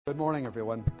Good morning,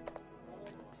 everyone.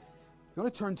 I'm going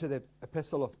to turn to the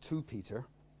epistle of 2 Peter.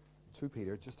 2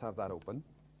 Peter, just have that open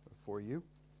for you.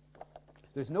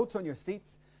 There's notes on your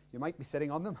seats. You might be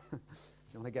sitting on them. You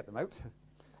want to get them out?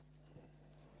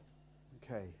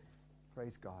 Okay,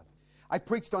 praise God. I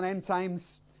preached on end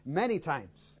times many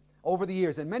times over the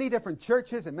years in many different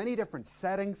churches, in many different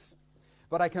settings.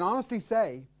 But I can honestly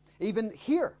say, even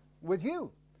here with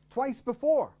you, twice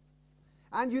before.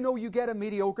 And you know, you get a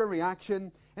mediocre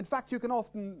reaction. In fact, you can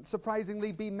often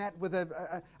surprisingly be met with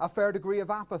a fair degree of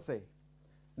apathy.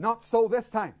 Not so this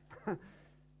time.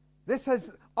 This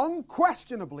has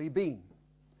unquestionably been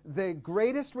the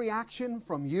greatest reaction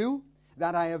from you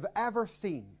that I have ever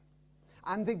seen.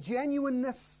 And the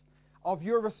genuineness of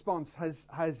your response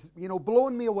has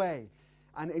blown me away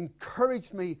and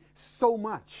encouraged me so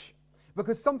much.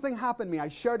 Because something happened to me. I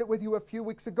shared it with you a few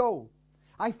weeks ago.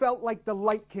 I felt like the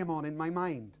light came on in my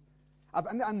mind.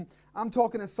 And I'm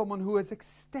talking as someone who has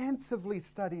extensively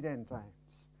studied end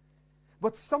times.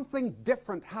 But something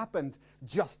different happened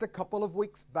just a couple of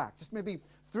weeks back, just maybe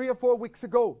 3 or 4 weeks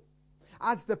ago.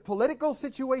 As the political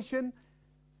situation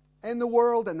in the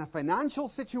world and the financial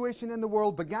situation in the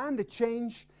world began to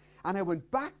change, and I went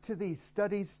back to these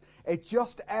studies,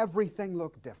 everything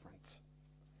looked different.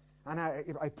 And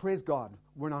I praise God,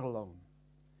 we're not alone.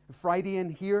 Friday in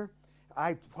here,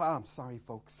 I'm sorry,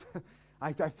 folks.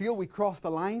 I feel we crossed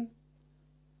the line.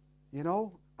 You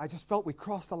know, I just felt we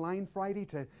crossed the line Friday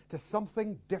to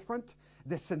something different.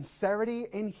 The sincerity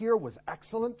in here was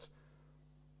excellent.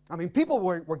 I mean, people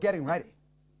were getting ready.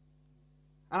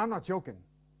 And I'm not joking.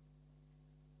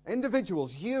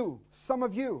 Individuals, some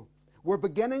of you, were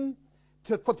beginning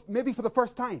to, maybe for the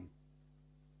first time,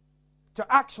 to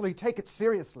actually take it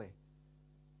seriously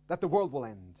that the world will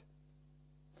end.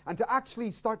 And to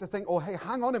actually start to think, oh, hey,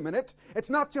 hang on a minute.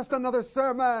 It's not just another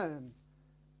sermon.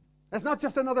 It's not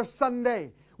just another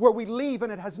Sunday where we leave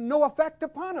and it has no effect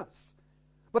upon us.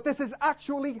 But this is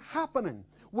actually happening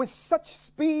with such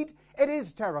speed, it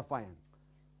is terrifying.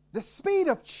 The speed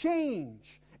of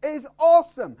change is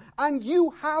awesome. And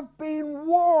you have been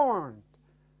warned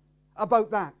about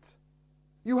that.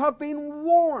 You have been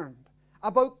warned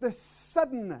about the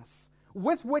suddenness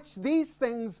with which these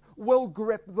things will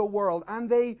grip the world. And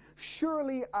they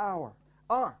surely are.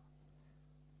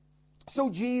 So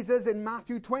Jesus in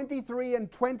Matthew 23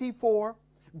 and 24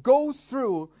 goes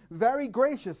through very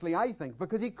graciously, I think,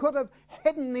 because he could have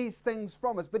hidden these things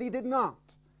from us, but he did not.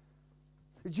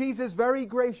 Jesus very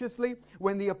graciously,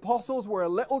 when the apostles were a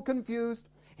little confused,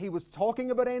 he was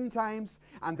talking about end times,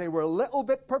 and they were a little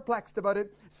bit perplexed about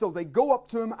it, so they go up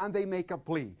to him and they make a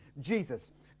plea.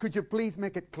 Jesus, could you please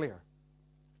make it clear?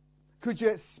 Could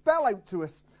you spell out to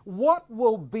us what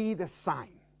will be the sign?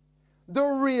 The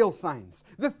real signs,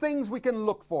 the things we can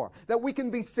look for, that we can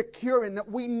be secure in, that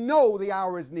we know the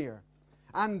hour is near.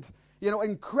 And,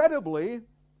 incredibly,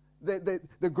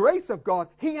 the grace of God,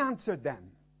 he answered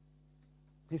them.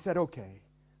 He said, okay,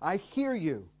 I hear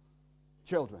you,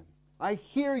 children. I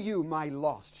hear you, my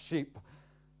lost sheep.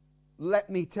 Let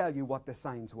me tell you what the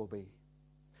signs will be.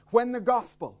 When the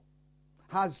gospel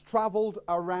has traveled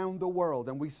around the world,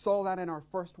 and we saw that in our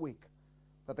first week,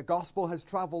 that the gospel has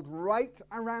traveled right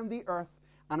around the earth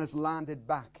and has landed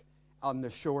back on the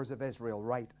shores of Israel,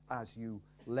 right as you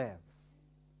live.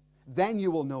 Then you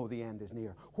will know the end is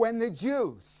near. When the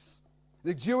Jews,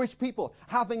 the Jewish people,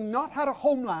 having not had a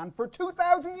homeland for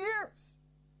 2,000 years,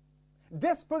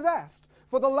 dispossessed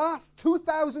for the last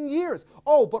 2,000 years,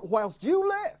 but whilst you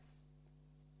live,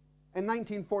 in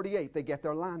 1948 they get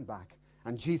their land back.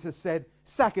 And Jesus said,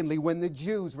 secondly, when the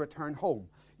Jews return home,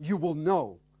 you will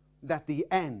know that the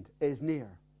end is near.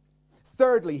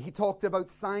 Thirdly, he talked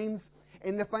about signs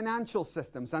in the financial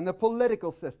systems and the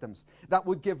political systems that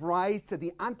would give rise to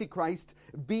the Antichrist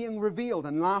being revealed.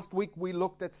 And last week we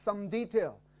looked at some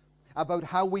detail about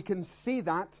how we can see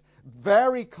that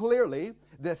very clearly.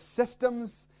 The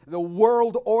systems, the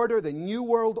world order, the new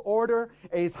world order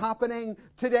is happening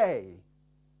today.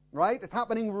 Right? It's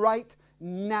happening right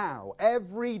now.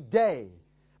 Every day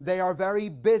they are very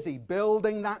busy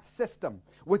building that system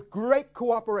with great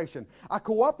cooperation. A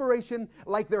cooperation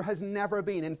like there has never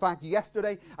been. In fact,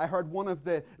 yesterday I heard one of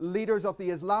the leaders of the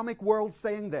Islamic world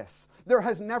saying this: there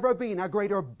has never been a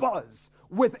greater buzz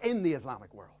within the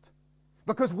Islamic world,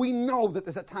 because we know that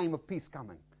there's a time of peace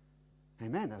coming.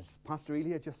 Amen, as Pastor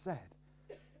Elia just said.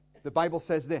 The Bible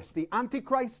says this: the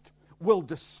Antichrist will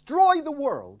destroy the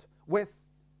world with...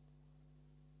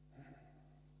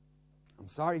 I'm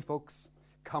sorry, folks.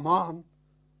 Come on.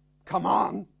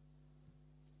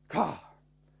 God.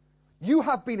 You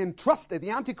have been entrusted.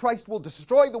 The Antichrist will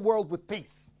destroy the world with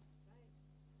peace.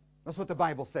 That's what the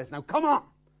Bible says. Now, come on.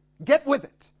 Get with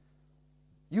it.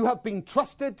 You have been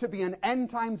trusted to be an end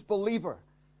times believer.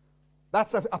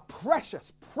 That's a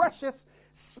precious, precious,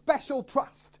 special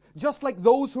trust. Just like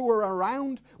those who were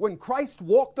around when Christ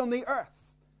walked on the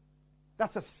earth.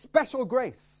 That's a special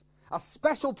grace, a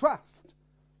special trust.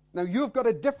 Now you've got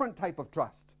a different type of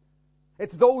trust.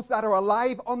 It's those that are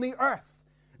alive on the earth,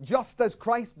 just as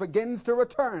Christ begins to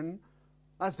return,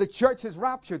 as the church is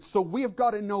raptured. So we've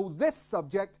got to know this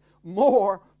subject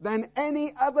more than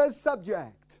any other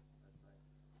subject.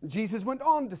 Jesus went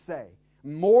on to say,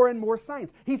 more and more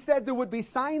signs. He said there would be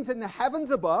signs in the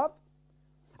heavens above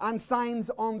and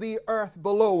signs on the earth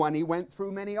below, and he went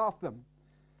through many of them.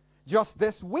 Just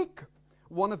this week,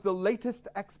 one of the latest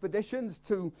expeditions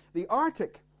to the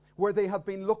Arctic, where they have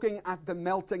been looking at the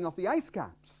melting of the ice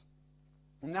caps.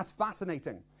 And that's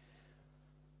fascinating.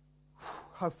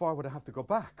 How far would I have to go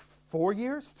back? 4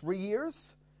 years? 3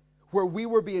 years? Where we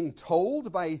were being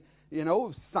told by,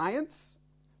 science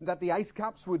that the ice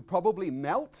caps would probably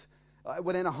melt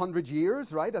within 100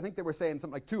 years, right? I think they were saying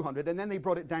something like 200, and then they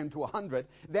brought it down to 100.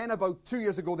 Then about 2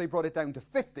 years ago, they brought it down to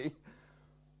 50.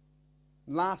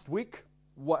 Last week,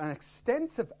 an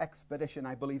extensive expedition,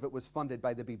 I believe it was funded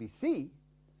by the BBC,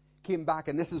 came back,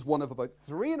 and this is one of about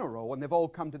 3 in a row, and they've all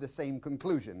come to the same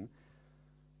conclusion.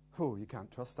 Oh, you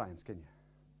can't trust science, can you?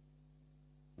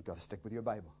 You've got to stick with your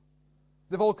Bible.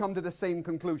 They've all come to the same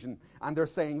conclusion, and they're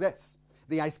saying this: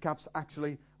 the ice caps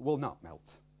actually will not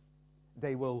melt.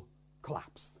 They will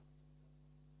collapse.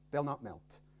 They'll not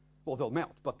melt. Well, they'll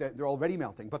melt, but they're already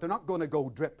melting. But they're not going to go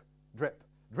drip, drip,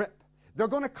 drip. They're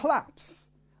going to collapse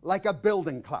like a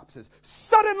building collapses.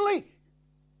 Suddenly!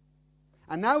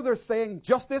 And now they're saying,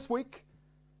 just this week,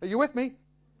 are you with me?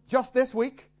 Just this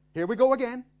week, here we go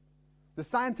again. The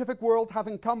scientific world,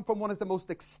 having come from one of the most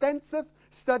extensive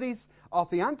studies of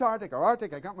the Antarctic, or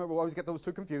Arctic, I can't remember, I always get those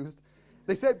two confused.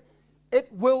 They said, it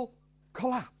will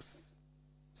collapse.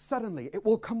 Suddenly, it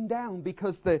will come down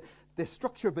because the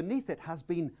structure beneath it has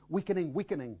been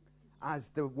weakening as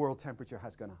the world temperature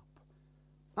has gone up.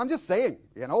 I'm just saying,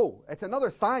 it's another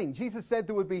sign. Jesus said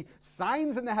there would be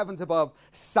signs in the heavens above,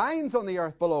 signs on the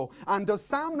earth below. And does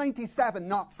Psalm 97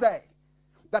 not say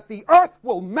that the earth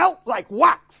will melt like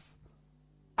wax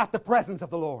at the presence of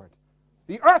the Lord?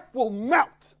 The earth will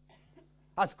melt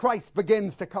as Christ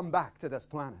begins to come back to this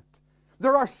planet.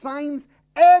 There are signs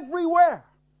everywhere.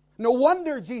 No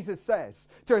wonder Jesus says,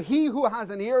 to he who has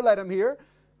an ear, let him hear.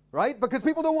 Right? Because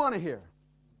people don't want to hear.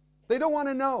 They don't want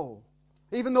to know.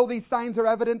 Even though these signs are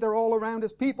evident, they're all around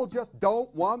us, people just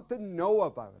don't want to know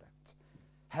about it.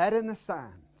 Head in the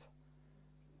sand.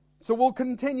 So we'll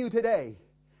continue today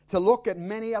to look at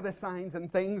many other signs and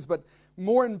things, but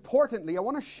more importantly, I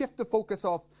want to shift the focus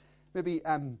off maybe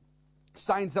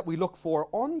signs that we look for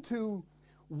onto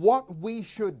what we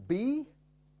should be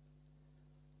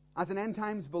as an end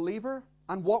times believer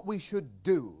and what we should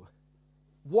do.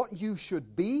 What you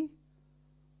should be.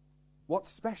 What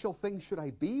special things should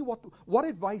I be? What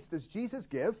advice does Jesus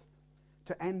give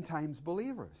to end times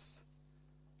believers?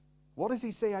 What does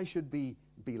he say I should be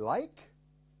like?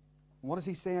 What does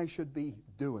he say I should be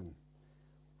doing?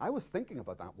 I was thinking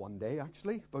about that one day,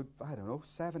 actually, about,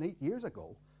 7, 8 years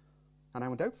ago. And I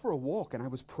went out for a walk and I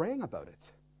was praying about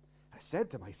it. I said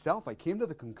to myself, I came to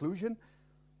the conclusion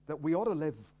that we ought to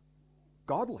live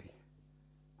godly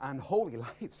and holy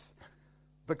lives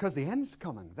because the end's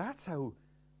coming. That's how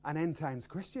an end times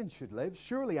Christian should live,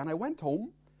 surely. And I went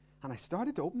home and I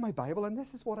started to open my Bible, and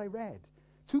this is what I read.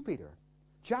 2 Peter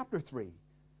chapter 3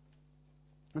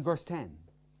 and verse 10.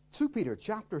 2 Peter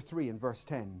chapter 3 and verse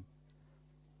 10.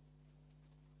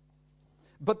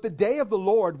 But the day of the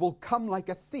Lord will come like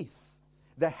a thief.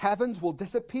 The heavens will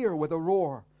disappear with a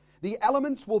roar. The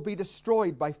elements will be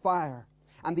destroyed by fire,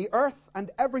 and the earth and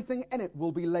everything in it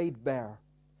will be laid bare.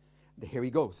 Here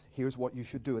he goes. Here's what you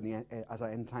should do as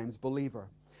an end times believer.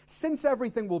 Since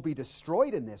everything will be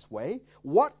destroyed in this way,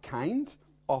 what kind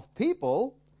of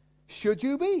people should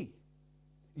you be?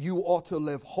 You ought to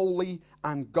live holy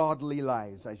and godly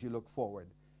lives as you look forward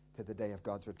to the day of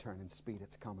God's return and speed.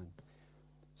 It's coming.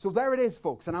 So there it is,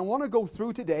 folks. And I want to go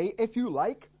through today, if you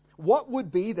like, what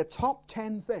would be the top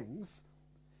 10 things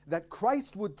that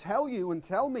Christ would tell you and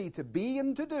tell me to be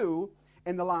and to do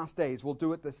in the last days. We'll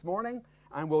do it this morning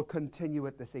and we'll continue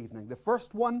it this evening. The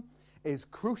first one is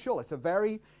crucial. It's a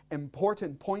very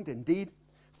important point indeed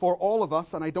for all of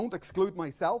us, and I don't exclude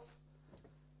myself.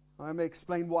 I may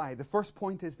explain why. The first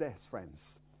point is this,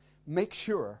 friends. Make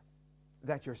sure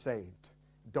that you're saved.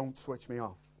 Don't switch me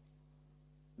off.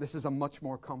 This is a much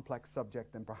more complex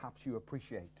subject than perhaps you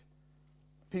appreciate.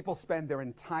 People spend their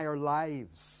entire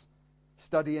lives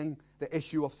studying the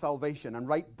issue of salvation and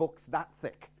write books that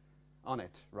thick on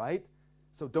it, right?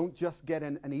 So don't just get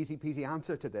an easy peasy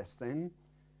answer to this thing.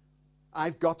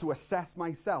 I've got to assess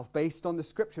myself based on the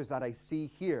scriptures that I see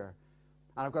here.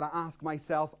 And I've got to ask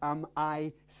myself, am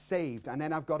I saved? And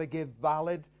then I've got to give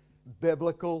valid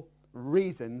biblical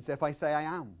reasons if I say I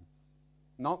am.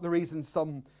 Not the reasons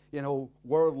some,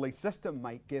 worldly system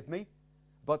might give me,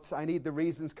 but I need the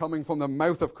reasons coming from the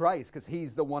mouth of Christ, because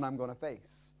he's the one I'm going to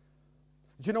face.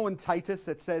 Do you know in Titus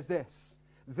it says this?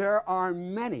 There are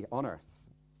many on earth.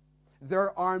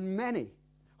 There are many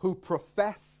who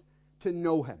profess to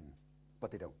know him,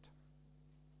 but they don't.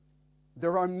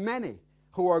 There are many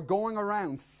who are going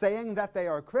around saying that they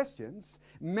are Christians,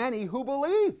 many who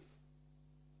believe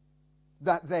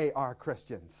that they are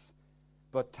Christians.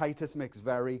 But Titus makes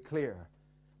very clear,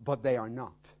 but they are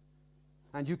not.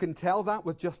 And you can tell that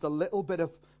with just a little bit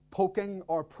of poking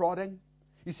or prodding.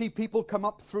 You see, people come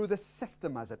up through the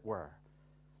system, as it were.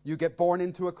 You get born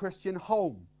into a Christian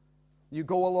home. You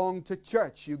go along to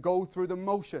church. You go through the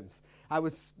motions. I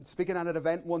was speaking at an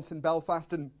event once in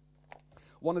Belfast, and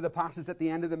one of the pastors at the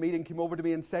end of the meeting came over to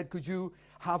me and said, could you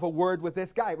have a word with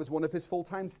this guy? It was one of his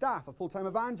full-time staff, a full-time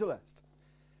evangelist.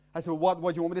 I said, well,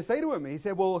 what do you want me to say to him? He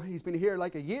said, well, he's been here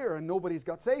like a year and nobody's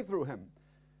got saved through him.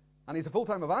 And he's a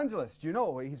full-time evangelist,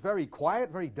 He's very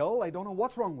quiet, very dull. I don't know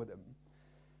what's wrong with him.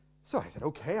 So I said,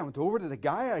 okay. I went over to the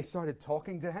guy. I started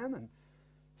talking to him and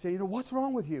said, what's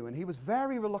wrong with you? And he was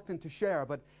very reluctant to share.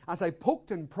 But as I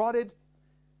poked and prodded,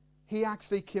 he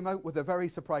actually came out with a very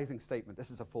surprising statement.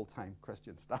 This is a full-time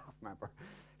Christian staff member.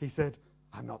 He said,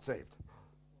 I'm not saved.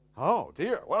 Oh,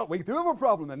 dear. Well, we do have a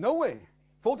problem then, don't we?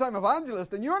 Full-time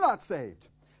evangelist, and you're not saved.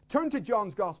 Turn to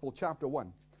John's Gospel, chapter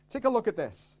 1. Take a look at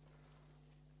this.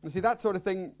 You see, that sort of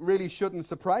thing really shouldn't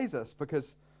surprise us,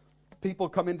 because people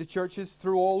come into churches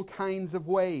through all kinds of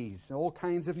ways, all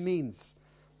kinds of means.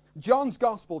 John's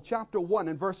Gospel, chapter 1,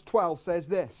 and verse 12 says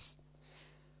this.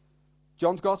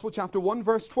 John's Gospel, chapter 1,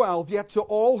 verse 12, yet to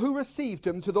all who received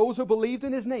him, to those who believed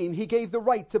in his name, he gave the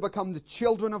right to become the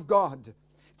children of God.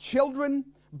 Children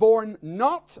born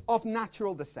not of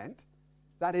natural descent,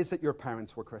 that is, that your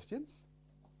parents were Christians,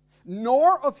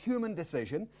 nor of human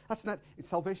decision. That's not,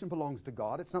 salvation belongs to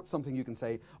God. It's not something you can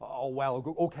say, oh,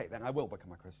 well, okay, then I will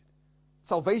become a Christian.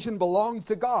 Salvation belongs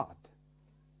to God.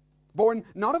 Born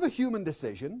not of a human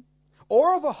decision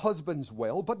or of a husband's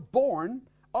will, but born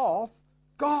of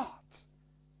God.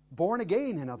 Born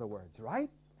again, in other words, right?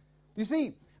 You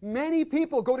see, many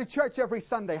people go to church every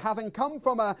Sunday having come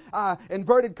from a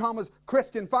inverted commas,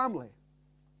 Christian family.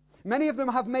 Many of them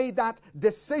have made that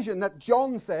decision that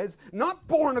John says, not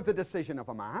born of the decision of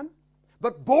a man,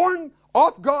 but born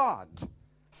of God.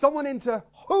 Someone into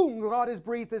whom God has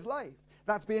breathed his life.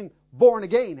 That's being born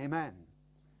again, amen.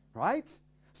 Right?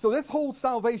 So this whole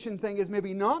salvation thing is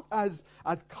maybe not as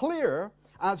clear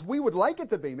as we would like it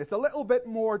to be. There's a little bit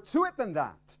more to it than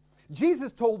that.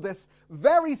 Jesus told this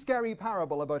very scary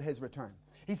parable about his return.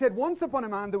 He said, once upon a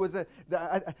man, there was a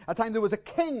time there was a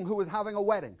king who was having a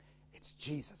wedding. It's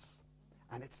Jesus,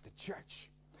 and it's the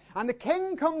church. And the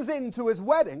king comes into his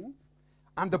wedding,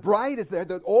 and the bride is there.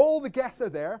 All the guests are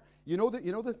there. You know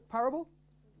the parable?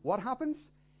 What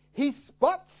happens? He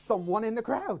spots someone in the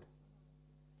crowd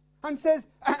and says,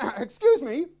 excuse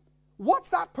me, what's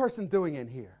that person doing in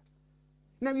here?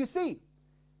 Now, you see,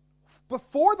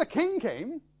 before the king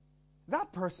came,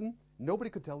 that person, nobody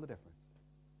could tell the difference.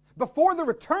 Before the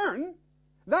return,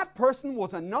 that person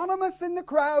was anonymous in the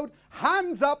crowd,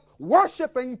 hands up,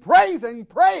 worshiping, praising,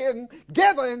 praying,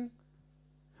 giving.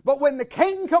 But when the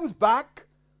king comes back,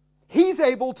 he's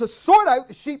able to sort out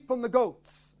the sheep from the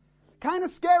goats. Kind of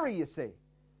scary, you see.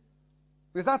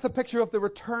 Because that's a picture of the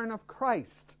return of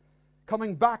Christ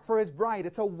coming back for his bride.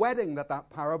 It's a wedding that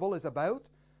parable is about.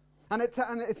 And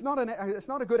it's not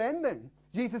a good ending.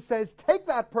 Jesus says, take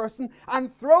that person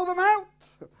and throw them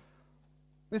out.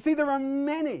 You see, there are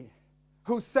many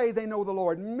who say they know the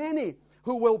Lord, many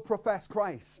who will profess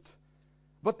Christ.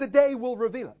 But the day will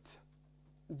reveal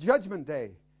it. Judgment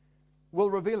Day will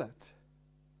reveal it.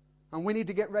 And we need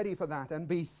to get ready for that and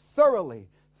be thoroughly,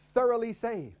 thoroughly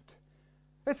saved.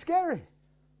 It's scary.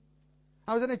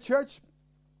 I was in a church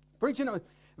preaching,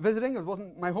 visiting. It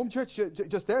wasn't my home church,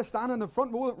 just there, standing in the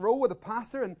front row with a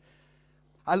pastor. And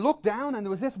I looked down, and there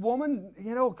was this woman,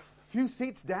 a few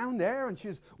seats down there, and she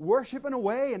was worshiping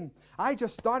away. And I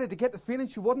just started to get the feeling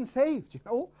she wasn't saved,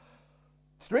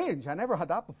 Strange. I never had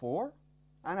that before.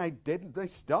 And I did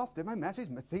my message.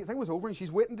 My thing was over, and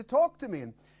she's waiting to talk to me.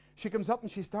 And she comes up, and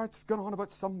she starts going on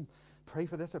about pray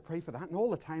for this or pray for that. And all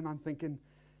the time I'm thinking,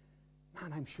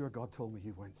 man, I'm sure God told me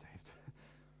you weren't saved.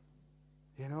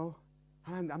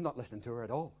 And I'm not listening to her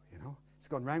at all, It's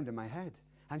going round in my head.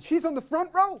 And she's on the front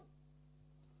row.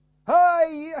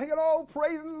 Hey,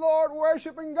 praising the Lord,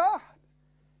 worshiping God.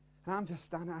 And I'm just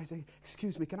standing there. I say,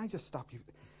 excuse me, can I just stop you?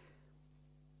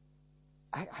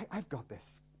 I've got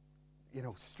this,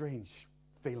 strange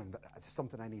feeling that it's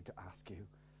something I need to ask you.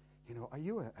 Are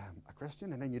you a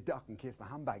Christian? And then you duck in case the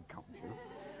handbag comes,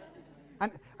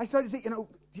 And I started to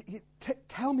say,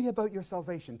 tell me about your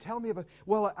salvation. Tell me about...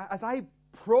 Well, as I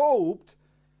probed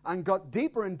and got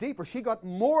deeper and deeper, she got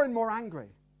more and more angry.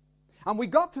 And we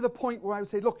got to the point where I would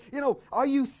say, look, are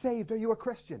you saved? Are you a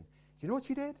Christian? Do you know what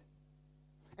she did?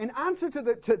 In answer to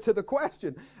the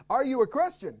question, are you a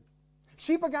Christian?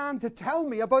 She began to tell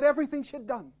me about everything she'd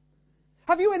done.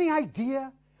 Have you any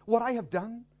idea what I have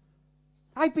done?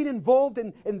 I've been involved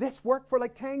in this work for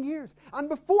like 10 years. And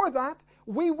before that,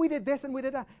 we did this and we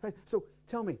did that. So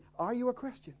tell me, are you a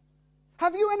Christian?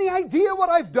 Have you any idea what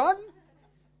I've done?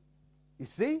 You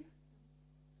see?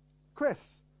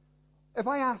 Chris, if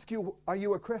I ask you, are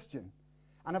you a Christian?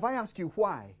 And if I ask you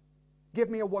why, give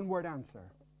me a one-word answer.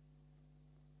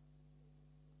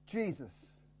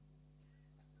 Jesus.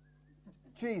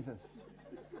 Jesus.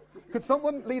 Could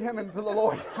someone lead him into the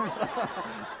Lord?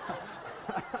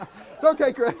 It's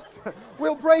okay, Chris.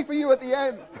 We'll pray for you at the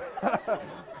end.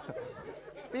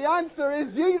 The answer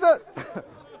is Jesus.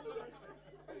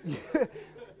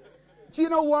 Do you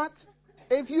know what?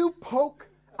 If you poke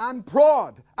and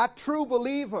prod a true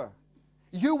believer,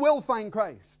 you will find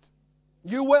Christ.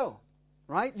 You will.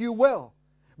 Right? You will.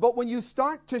 But when you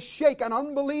start to shake an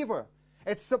unbeliever,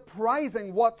 it's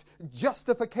surprising what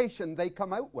justification they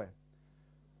come out with.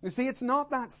 You see, it's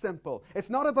not that simple. It's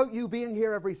not about you being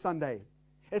here every Sunday.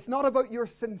 It's not about your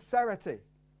sincerity.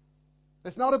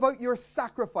 It's not about your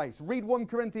sacrifice. Read 1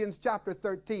 Corinthians chapter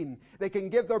 13. They can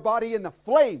give their body in the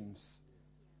flames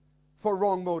for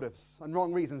wrong motives and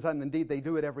wrong reasons. And indeed, they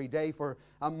do it every day for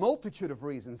a multitude of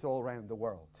reasons all around the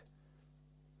world.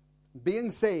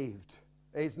 Being saved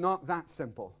is not that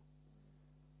simple.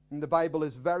 And the Bible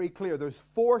is very clear. There's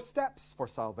 4 steps for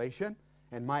salvation,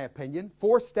 in my opinion.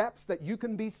 4 steps that you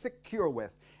can be secure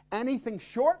with. Anything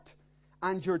short,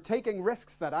 and you're taking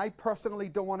risks that I personally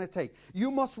don't want to take.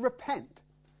 You must repent.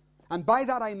 And by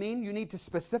that I mean you need to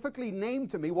specifically name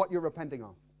to me what you're repenting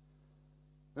of.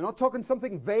 We're not talking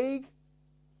something vague.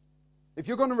 If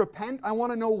you're going to repent, I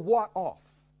want to know what of.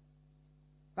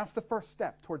 That's the first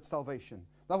step towards salvation.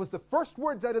 That was the first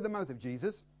words out of the mouth of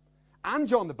Jesus and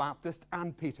John the Baptist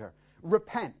and Peter.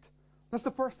 Repent. That's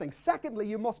the first thing. Secondly,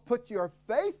 you must put your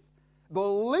faith,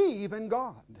 believe in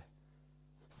God.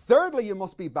 Thirdly, you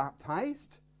must be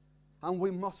baptized, and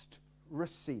we must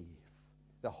receive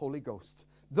the Holy Ghost.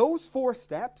 Those 4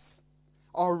 steps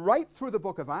are right through the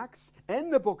book of Acts, in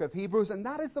the book of Hebrews, and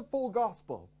that is the full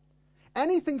gospel.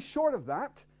 Anything short of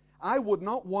that, I would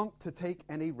not want to take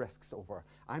any risks over.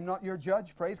 I'm not your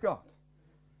judge, praise God.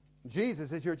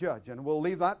 Jesus is your judge, and we'll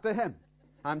leave that to him.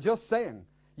 I'm just saying,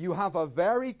 you have a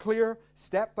very clear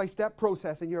step-by-step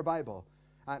process in your Bible.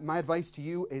 My advice to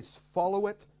you is follow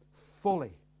it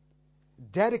fully.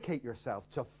 Dedicate yourself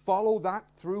to follow that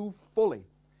through fully.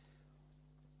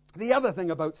 The other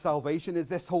thing about salvation is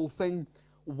this whole thing,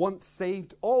 once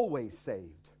saved, always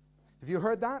saved. Have you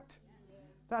heard that?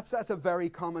 That's a very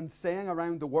common saying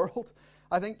around the world.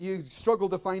 I think you struggle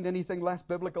to find anything less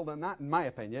biblical than that, in my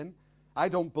opinion. I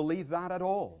don't believe that at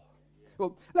all.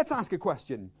 Well, let's ask a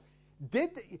question. Did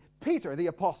Peter, the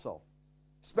apostle,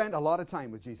 spend a lot of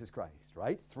time with Jesus Christ,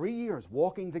 right? 3 years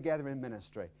walking together in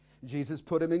ministry. Jesus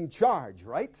put him in charge,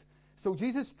 right? So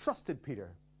Jesus trusted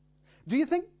Peter. Do you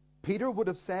think Peter would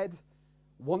have said,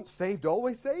 once saved,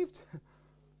 always saved?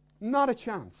 Not a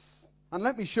chance. And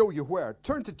let me show you where.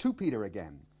 Turn to 2 Peter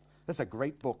again. That's a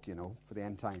great book, for the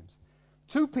end times.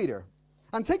 2 Peter.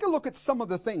 And take a look at some of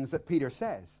the things that Peter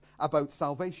says about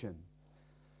salvation.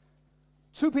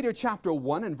 2 Peter chapter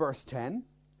 1 and verse 10.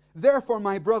 Therefore,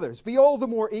 my brothers, be all the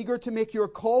more eager to make your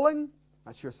calling,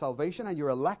 that's your salvation, and your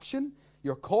election,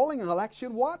 your calling and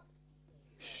election, what?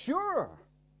 Sure.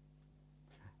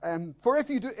 For if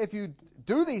you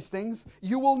do these things,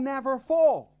 you will never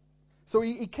fall. So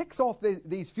he kicks off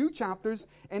these few chapters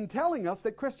in telling us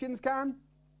that Christians can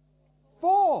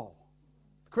fall.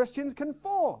 Christians can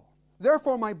fall.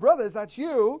 Therefore, my brothers, that's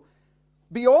you,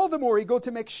 be all the more eager to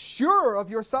make sure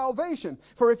of your salvation.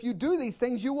 For if you do these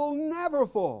things, you will never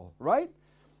fall. Right?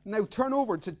 Now turn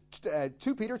over to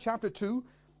 2 Peter chapter 2,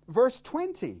 verse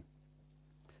 20.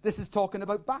 This is talking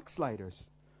about backsliders.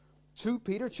 2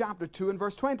 Peter chapter 2 and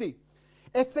verse 20.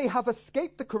 If they have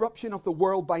escaped the corruption of the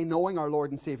world by knowing our Lord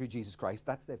and Savior Jesus Christ,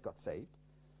 that's they've got saved,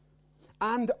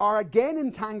 and are again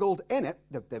entangled in it,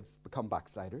 they've become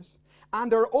backsliders,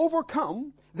 and are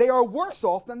overcome, they are worse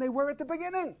off than they were at the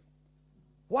beginning.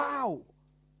 Wow.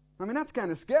 I mean, that's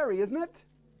kind of scary, isn't it?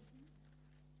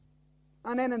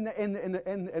 And then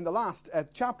in the last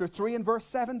chapter 3 and verse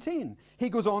 17, he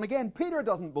goes on again. Peter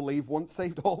doesn't believe once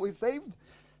saved, always saved.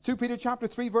 2 Peter chapter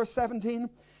 3, verse 17.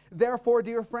 Therefore,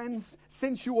 dear friends,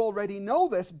 since you already know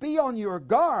this, be on your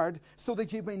guard so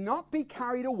that you may not be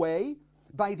carried away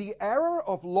by the error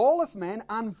of lawless men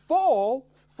and fall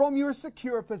from your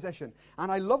secure position.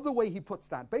 And I love the way he puts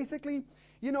that. Basically,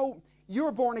 you know,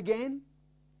 you're born again,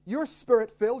 you're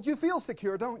spirit-filled, you feel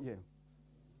secure, don't you?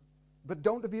 But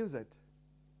don't abuse it.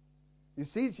 You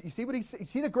see what you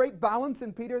see the great balance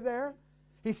in Peter there?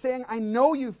 He's saying, I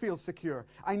know you feel secure.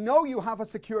 I know you have a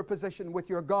secure position with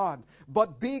your God,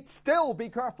 but still be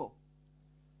careful.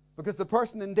 Because the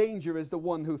person in danger is the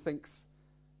one who thinks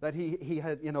that he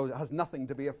has nothing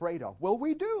to be afraid of. Well,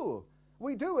 we do.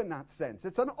 We do in that sense.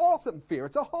 It's an awesome fear.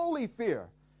 It's a holy fear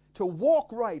to walk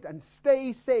right and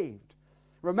stay saved.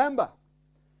 Remember,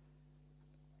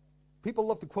 people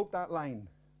love to quote that line,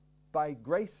 by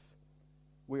grace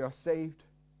we are saved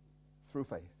through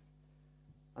faith.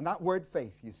 And that word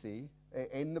faith, you see,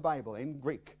 in the Bible, in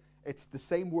Greek, it's the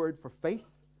same word for faith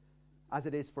as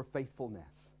it is for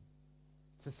faithfulness.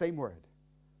 It's the same word.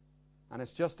 And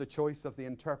it's just a choice of the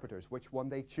interpreters, which one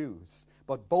they choose.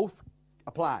 But both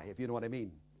apply, if you know what I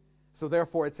mean. So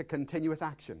therefore, it's a continuous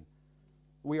action.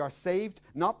 We are saved,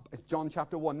 not, John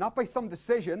chapter 1, not by some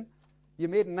decision you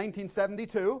made in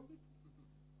 1972.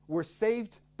 We're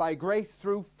saved by grace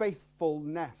through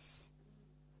faithfulness.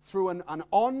 Through an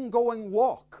ongoing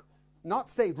walk. Not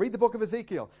saved. Read the book of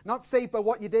Ezekiel. Not saved by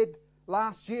what you did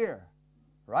last year.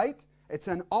 Right? It's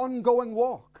an ongoing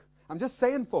walk. I'm just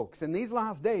saying, folks, in these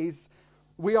last days,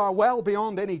 we are well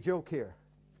beyond any joke here.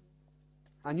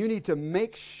 And you need to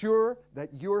make sure that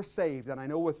you're saved. And I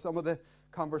know with some of the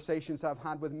conversations I've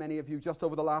had with many of you just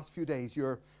over the last few days,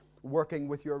 you're working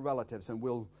with your relatives, and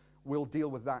we'll deal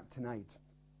with that tonight.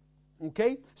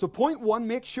 Okay? So point 1,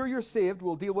 make sure you're saved.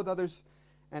 We'll deal with others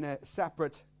in a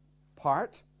separate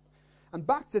part. And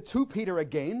back to 2 Peter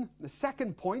again. The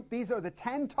second point, these are the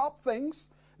 10 top things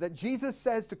that Jesus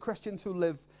says to Christians who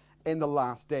live in the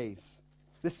last days.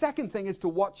 The second thing is to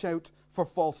watch out for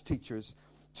false teachers.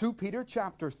 2 Peter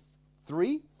chapter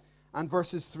 3 and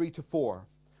verses 3 to 4.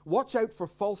 Watch out for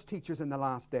false teachers in the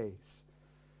last days.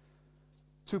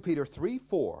 2 Peter 3,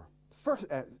 4.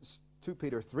 2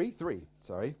 Peter 3, 3,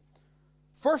 sorry.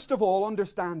 First of all,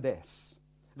 understand this,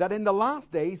 that in the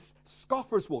last days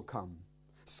scoffers will come,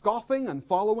 scoffing and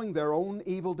following their own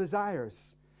evil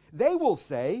desires. They will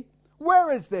say,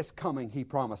 where is this coming, he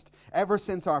promised? Ever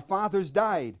since our fathers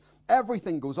died,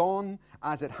 everything goes on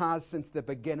as it has since the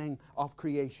beginning of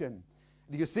creation.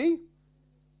 Do you see?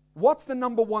 What's the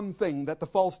number one thing that the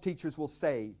false teachers will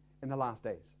say in the last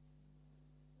days?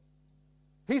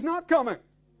 He's not coming.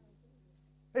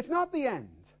 It's not the end.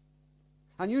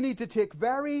 And you need to take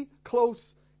very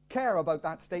close care about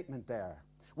that statement there.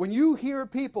 When you hear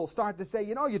people start to say,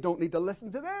 you know, you don't need to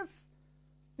listen to this.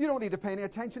 You don't need to pay any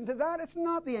attention to that. It's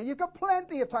not the end. You've got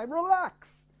plenty of time.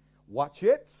 Relax. Watch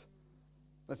it.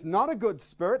 It's not a good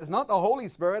spirit. It's not the Holy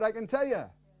Spirit, I can tell you.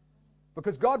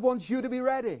 Because God wants you to be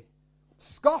ready.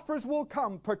 Scoffers will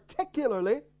come,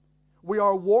 particularly, we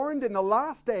are warned in the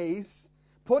last days,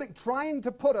 trying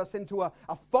to put us into a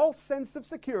false sense of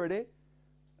security,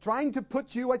 trying to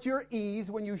put you at your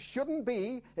ease when you shouldn't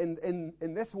be in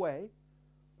this way.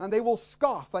 And they will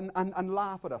scoff and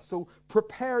laugh at us. So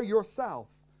prepare yourself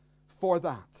for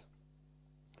that.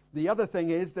 The other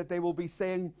thing is that they will be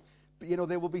saying,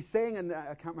 and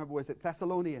I can't remember, was it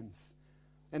Thessalonians,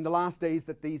 in the last days,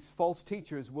 that these false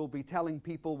teachers will be telling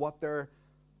people what their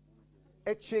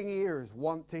itching ears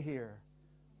want to hear.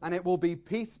 And it will be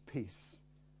peace, peace.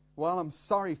 Well, I'm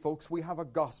sorry, folks, we have a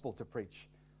gospel to preach.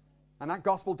 And that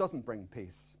gospel doesn't bring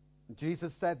peace.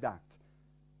 Jesus said that.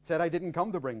 He said, I didn't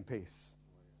come to bring peace.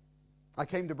 I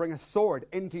came to bring a sword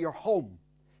into your home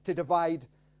to divide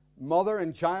mother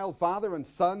and child, father and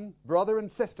son, brother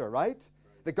and sister, right?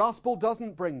 The gospel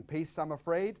doesn't bring peace, I'm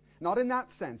afraid. Not in that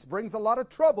sense. It brings a lot of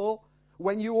trouble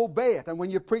when you obey it and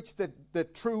when you preach the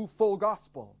true, full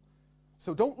gospel.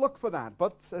 So don't look for that.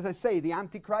 But as I say, the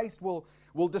Antichrist will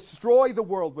destroy the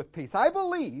world with peace. I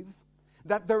believe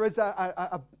that there is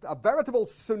a veritable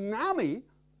tsunami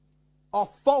of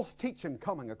false teaching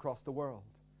coming across the world.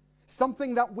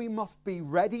 Something that we must be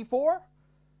ready for.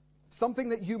 Something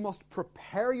that you must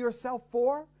prepare yourself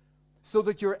for so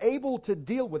that you're able to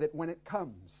deal with it when it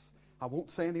comes. I won't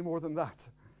say any more than that.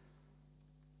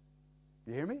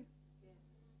 You hear me?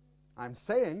 I'm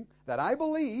saying that I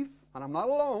believe, and I'm not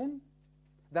alone,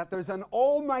 that there's an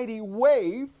almighty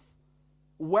wave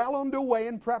well underway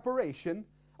in preparation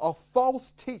of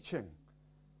false teaching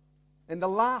in the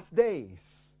last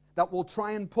days that will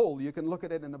try and pull. You can look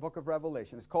at it in the book of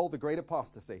Revelation. It's called the Great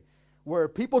Apostasy, where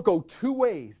people go two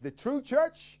ways, the true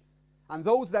church and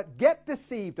those that get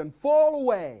deceived and fall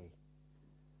away.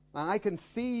 And I can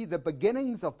see the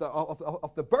beginnings of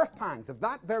the birth pangs of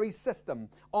that very system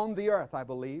on the earth, I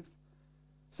believe.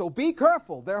 So be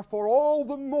careful. Therefore, all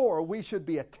the more we should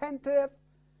be attentive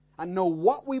and know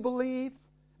what we believe,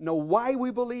 know why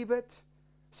we believe it.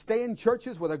 Stay in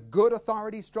churches with a good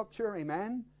authority structure,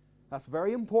 amen? That's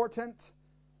very important.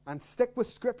 And stick with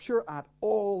Scripture at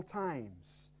all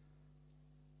times.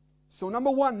 So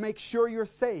number one, make sure you're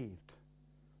saved.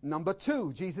 Number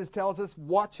two, Jesus tells us,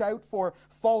 watch out for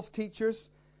false teachers.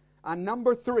 And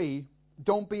number three,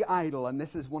 don't be idle. And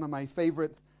this is one of my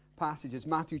favorite passages.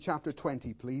 Matthew chapter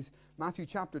 20, please. Matthew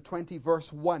chapter 20,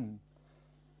 verse 1.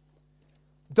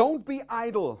 Don't be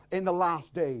idle in the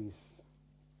last days.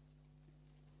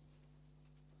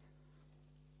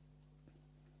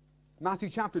 Matthew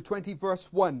chapter 20,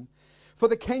 verse 1. For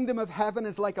the kingdom of heaven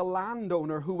is like a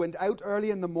landowner who went out early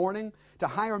in the morning to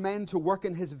hire men to work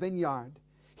in his vineyard.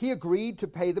 He agreed to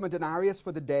pay them a denarius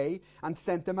for the day and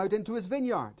sent them out into his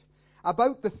vineyard.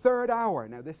 About the third hour,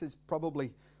 now this is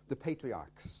probably the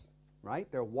patriarchs, right?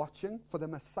 They're watching for the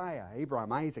Messiah,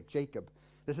 Abraham, Isaac, Jacob.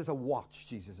 This is a watch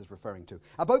Jesus is referring to.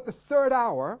 About the third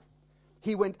hour,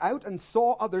 he went out and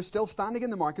saw others still standing in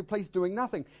the marketplace doing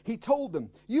nothing. He told them,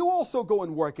 you also go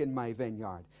and work in my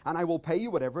vineyard, and I will pay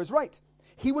you whatever is right.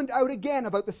 He went out again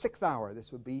about the sixth hour.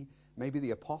 This would be maybe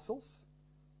the apostles,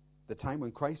 the time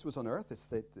when Christ was on earth.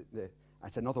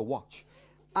 It's another watch.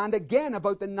 And again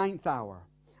about the ninth hour,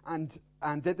 and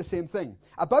did the same thing.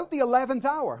 About the 11th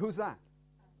hour, who's that?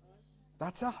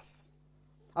 That's us.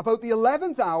 About the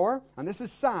 11th hour, and this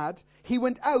is sad, he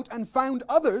went out and found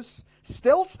others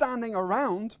still standing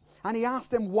around, and he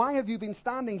asked them, why have you been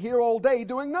standing here all day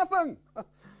doing nothing?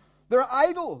 They're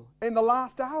idle in the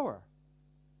last hour.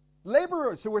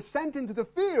 Laborers who were sent into the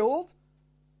field,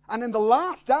 and in the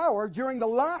last hour, during the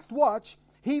last watch,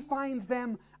 he finds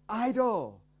them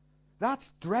idle.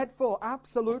 That's dreadful,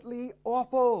 absolutely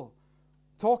awful.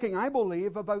 Talking, I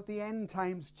believe, about the end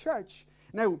times church.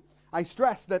 Now, I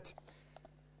stress that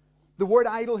the word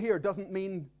idle here doesn't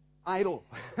mean idle.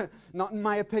 Not in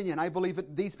my opinion. I believe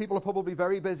that these people are probably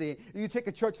very busy. You take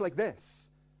a church like this,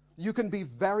 you can be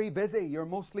very busy. You're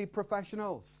mostly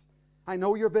professionals. I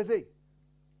know you're busy.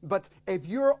 But if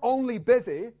you're only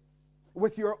busy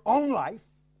with your own life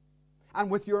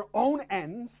and with your own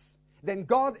ends, then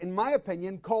God, in my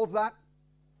opinion, calls that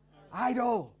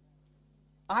idle.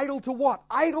 Idle to what?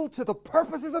 Idle to the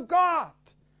purposes of God.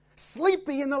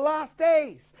 Sleepy in the last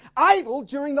days. Idle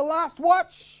during the last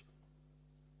watch.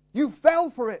 You fell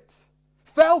for it.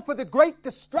 Fell for the great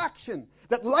distraction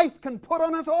that life can put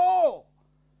on us all.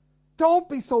 Don't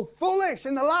be so foolish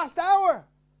in the last hour.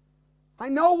 I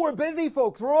know we're busy,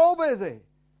 folks. We're all busy.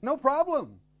 No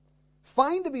problem.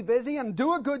 Fine to be busy and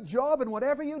do a good job in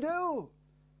whatever you do.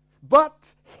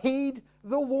 But heed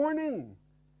the warning.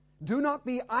 Do not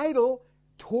be idle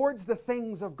towards the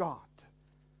things of God.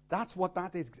 That's what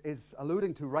that is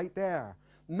alluding to right there.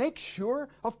 Make sure,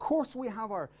 of course, we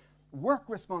have our work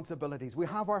responsibilities. We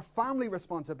have our family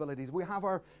responsibilities. We have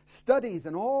our studies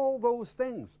and all those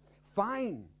things.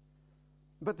 Fine.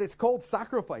 But it's called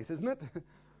sacrifice, isn't it?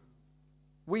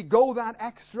 We go that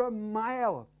extra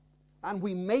mile and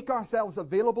we make ourselves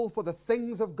available for the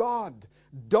things of God.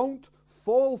 Don't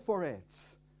fall for it.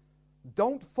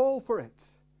 Don't fall for it.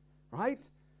 Right?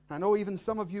 I know even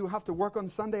some of you have to work on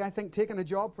Sunday. I think taking a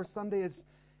job for Sunday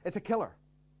it's a killer.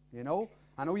 You know?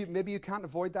 I know maybe you can't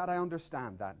avoid that. I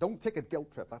understand that. Don't take a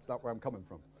guilt trip. That's not where I'm coming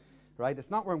from. Right? It's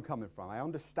not where I'm coming from. I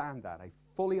understand that. I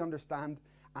fully understand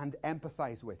and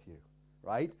empathize with you.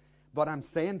 Right? But I'm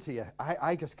saying to you,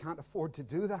 I just can't afford to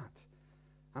do that.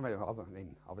 I mean,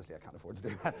 obviously I can't afford to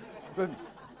do that. But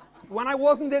when I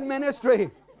wasn't in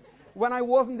ministry,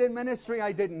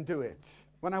 I didn't do it.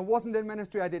 When I wasn't in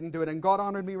ministry, I didn't do it. And God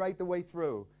honored me right the way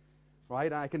through. Right?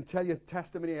 And I can tell you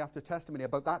testimony after testimony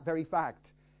about that very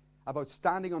fact. About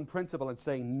standing on principle and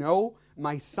saying, no,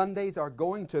 my Sundays are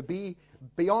going to be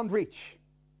beyond reach.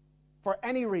 For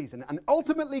any reason. And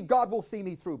ultimately, God will see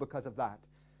me through because of that.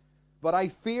 But I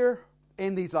fear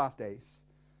in these last days,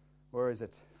 where is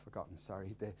it? Forgotten,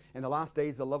 sorry. In the last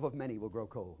days, the love of many will grow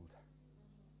cold.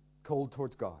 Cold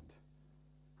towards God.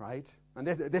 Right? And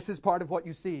this is part of what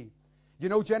you see. You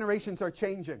know, generations are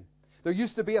changing. There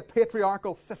used to be a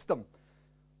patriarchal system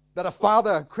that a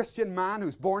father, a Christian man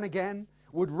who's born again,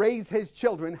 would raise his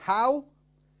children. How?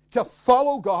 To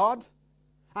follow God.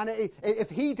 And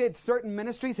if he did certain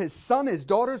ministries, his son, his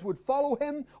daughters would follow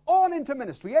him on into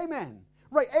ministry. Amen.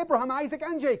 Right, Abraham, Isaac,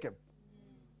 and Jacob.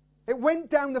 It went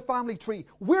down the family tree.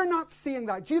 We're not seeing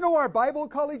that. Do you know our Bible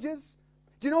colleges?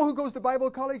 Do you know who goes to Bible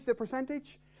college, the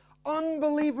percentage?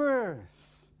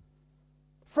 Unbelievers.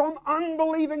 From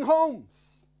unbelieving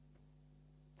homes.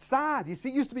 Sad. You see,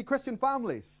 it used to be Christian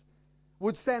families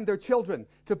would send their children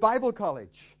to Bible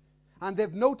college. And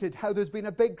they've noted how there's been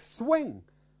a big swing.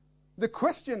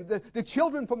 The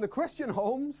children from the Christian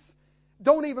homes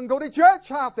don't even go to church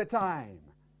half the time.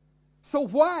 So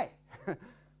why?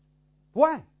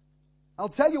 Why? I'll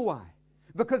tell you why.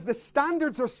 Because the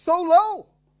standards are so low.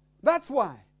 That's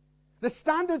why. The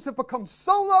standards have become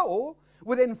so low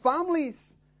within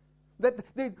families that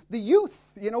the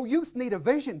youth, youth need a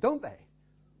vision, don't they?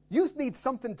 Youth need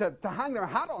something to hang their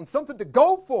hat on, something to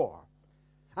go for.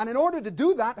 And in order to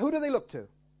do that, who do they look to?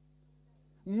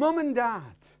 Mum and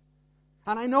dad.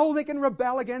 And I know they can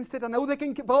rebel against it. I know they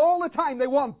can, but all the time they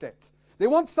want it. They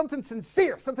want something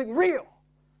sincere, something real.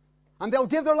 And they'll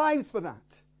give their lives for that.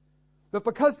 But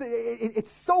because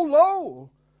it's so low,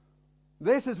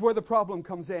 this is where the problem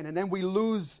comes in. And then we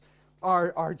lose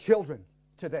our children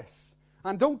to this.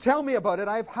 And don't tell me about it.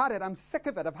 I've had it. I'm sick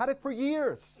of it. I've had it for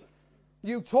years.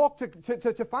 You talk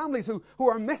to families who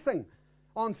are missing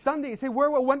on Sunday. You say,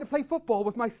 where I went to play football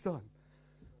with my son.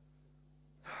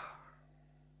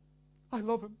 I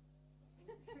love him.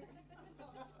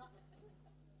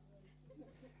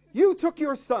 You took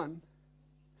your son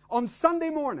on Sunday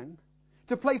morning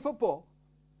to play football.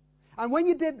 And when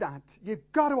you did that,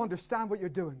 you've got to understand what you're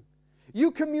doing.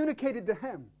 You communicated to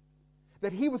him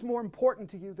that he was more important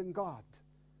to you than God.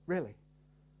 Really.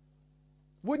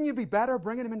 Wouldn't you be better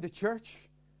bringing him into church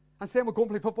and saying, we'll go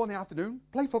and play football in the afternoon?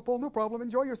 Play football, no problem.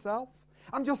 Enjoy yourself.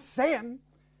 I'm just saying,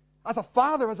 as a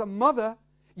father, as a mother,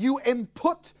 you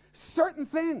input certain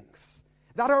things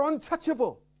that are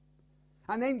untouchable.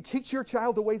 And then teach your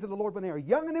child the ways of the Lord when they are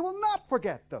young, and they will not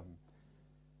forget them.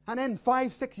 And then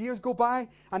 5, 6 years go by,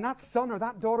 and that son or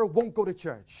that daughter won't go to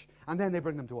church. And then they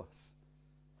bring them to us.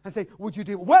 And say, would you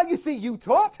do? Well, you see, you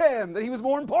taught him that he was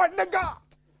more important than God.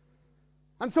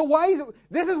 And so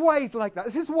this is why he's like that.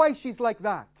 This is why she's like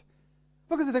that.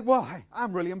 Because they think, well,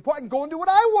 I'm really important. Go and do what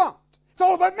I want. It's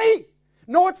all about me.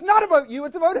 No, it's not about you.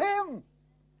 It's about him.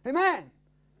 Amen.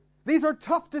 These are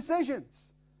tough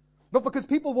decisions. But because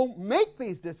people won't make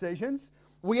these decisions,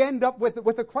 we end up with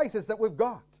the crisis that we've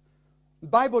got.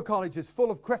 Bible college is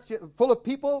full of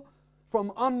people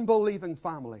from unbelieving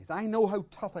families. I know how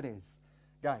tough it is.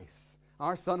 Guys,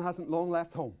 our son hasn't long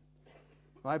left home.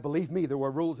 Believe me, there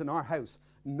were rules in our house.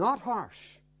 Not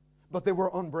harsh, but they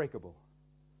were unbreakable.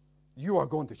 You are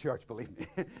going to church, believe me.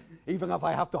 Even if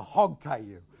I have to hog tie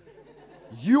you.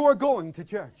 You are going to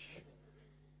church.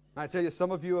 I tell you, some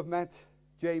of you have met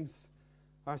James,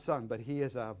 our son, but he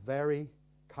is a very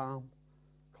calm,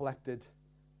 collected,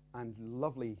 and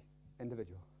lovely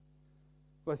individual.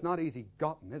 Well, it's not easy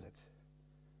gotten, is it?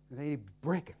 It's easy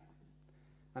breaking.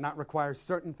 And that requires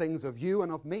certain things of you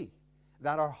and of me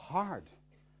that are hard.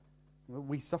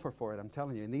 We suffer for it, I'm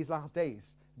telling you. In these last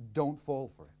days, don't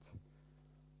fall for it.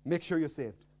 Make sure you're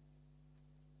saved.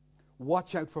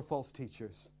 Watch out for false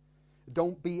teachers.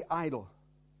 Don't be idle.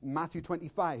 Matthew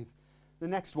 25. The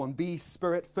next one, be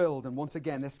Spirit-filled. And once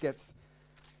again, this gets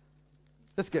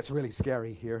really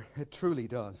scary here. It truly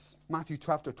does. Matthew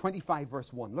chapter 25,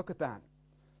 verse 1. Look at that.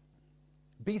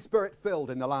 Be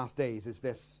Spirit-filled in the last days is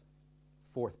this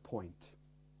fourth point.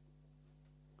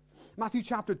 Matthew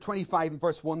chapter 25 and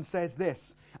verse 1 says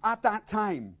this. At that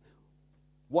time.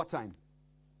 What time?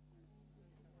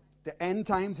 The end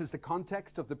times is the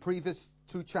context of the previous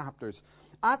 2 chapters.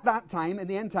 At that time, in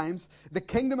the end times, the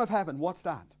kingdom of heaven, what's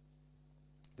that?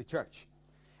 The church.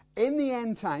 In the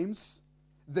end times,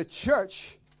 the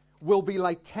church will be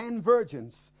like 10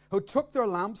 virgins who took their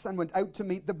lamps and went out to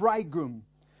meet the bridegroom.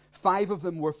 5 of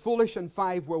them were foolish and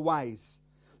 5 were wise.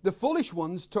 The foolish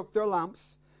ones took their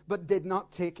lamps, but did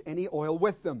not take any oil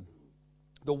with them.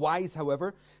 The wise,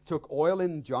 however, took oil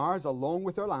in jars along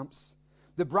with their lamps.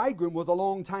 The bridegroom was a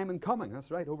long time in coming.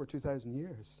 That's right, over 2,000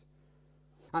 years.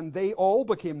 And they all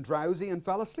became drowsy and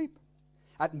fell asleep.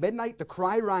 At midnight the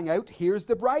cry rang out, here's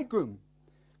the bridegroom.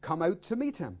 Come out to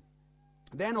meet him.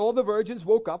 Then all the virgins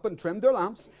woke up and trimmed their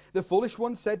lamps. The foolish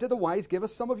ones said to the wise, give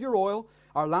us some of your oil.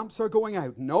 Our lamps are going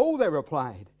out. No, they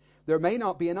replied. There may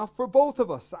not be enough for both of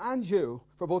us and you,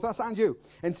 for both us and you.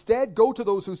 Instead, go to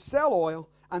those who sell oil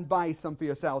and buy some for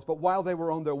yourselves. But while they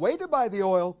were on their way to buy the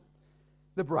oil,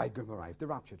 the bridegroom arrived. The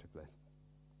rapture took place.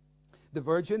 The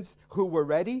virgins who were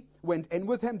ready went in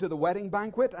with him to the wedding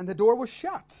banquet, and the door was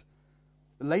shut.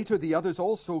 Later the others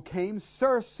also came.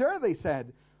 Sir, sir, they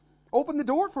said, open the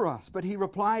door for us. But he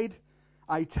replied,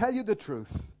 I tell you the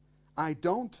truth, I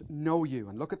don't know you.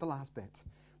 And look at the last bit.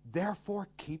 Therefore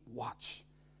keep watch,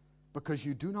 because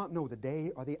you do not know the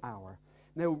day or the hour.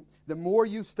 Now, the more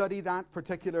you study that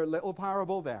particular little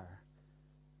parable there,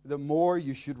 the more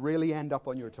you should really end up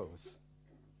on your toes.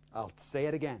 I'll say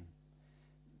it again.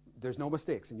 There's no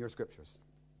mistakes in your scriptures.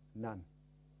 None.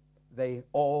 They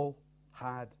all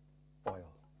had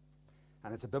oil.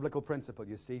 And it's a biblical principle,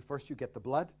 you see. First you get the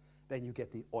blood, then you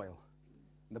get the oil.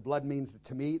 And the blood means that,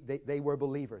 to me, they were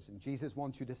believers. And Jesus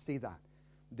wants you to see that.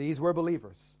 These were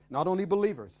believers. Not only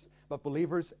believers, but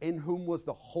believers in whom was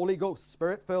the Holy Ghost,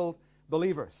 Spirit-filled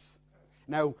believers.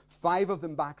 Now, 5 of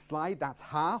them backslide. That's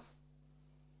half.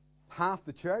 Half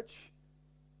the church.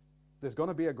 There's going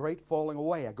to be a great falling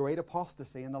away, a great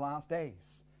apostasy in the last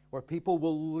days, where people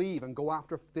will leave and go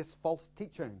after this false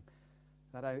teaching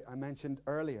that I mentioned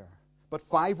earlier. But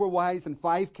 5 were wise and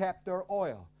 5 kept their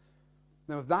oil.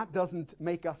 Now, if that doesn't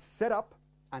make us sit up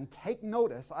and take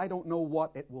notice, I don't know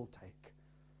what it will take.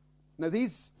 Now,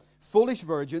 these foolish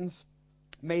virgins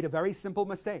made a very simple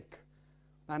mistake.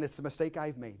 And it's a mistake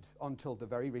I've made until the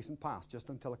very recent past, just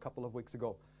until a couple of weeks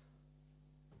ago.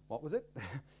 What was it?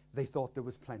 They thought there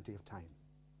was plenty of time.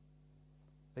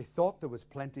 They thought there was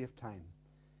plenty of time.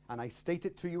 And I state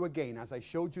it to you again, as I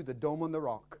showed you the Dome on the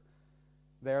Rock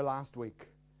there last week.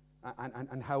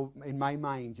 And how, in my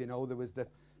mind, you know, there was the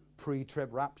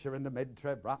pre-trib rapture and the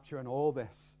mid-trib rapture and all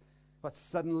this. But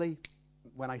suddenly,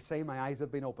 when I say my eyes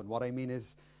have been opened, what I mean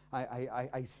is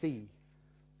I see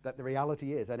that the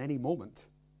reality is, at any moment,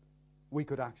 we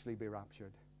could actually be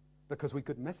raptured. Because we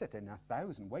could miss it in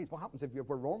 1,000 ways. What happens if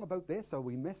we're wrong about this or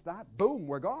we miss that? Boom,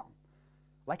 we're gone.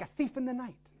 Like a thief in the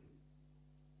night.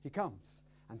 He comes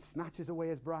and snatches away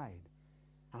his bride.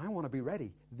 And I want to be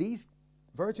ready. These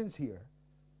virgins here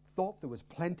thought there was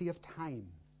plenty of time.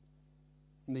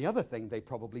 And the other thing they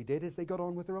probably did is they got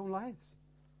on with their own lives.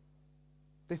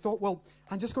 They thought, well,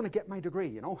 I'm just going to get my degree,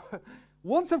 you know.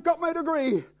 Once I've got my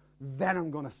degree, then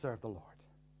I'm going to serve the Lord.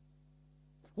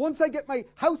 Once I get my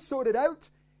house sorted out,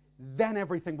 then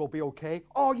everything will be okay.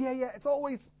 Oh, yeah, it's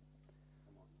always...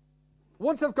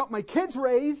 Once I've got my kids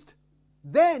raised,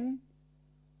 then...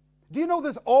 Do you know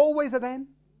there's always a then?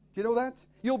 Do you know that?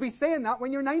 You'll be saying that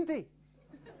when you're 90.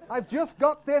 I've just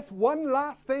got this one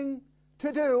last thing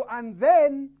to do, and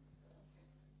then...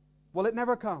 Well, it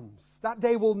never comes. That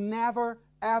day will never,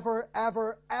 ever,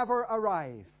 ever, ever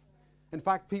arrive. In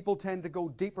fact, people tend to go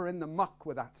deeper in the muck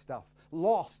with that stuff.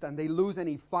 Lost, and they lose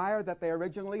any fire that they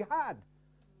originally had.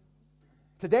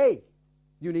 Today,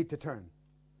 you need to turn.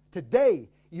 Today,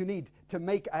 you need to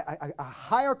make a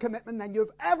higher commitment than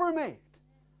you've ever made.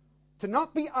 To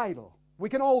not be idle. We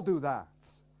can all do that.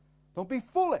 Don't be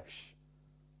foolish.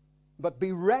 But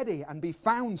be ready and be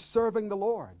found serving the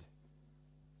Lord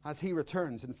as He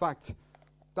returns. In fact,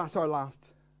 that's our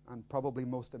last and probably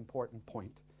most important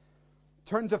point.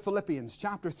 Turn to Philippians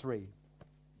chapter 3.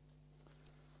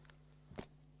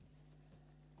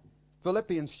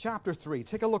 Philippians chapter 3.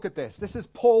 Take a look at this. This is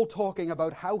Paul talking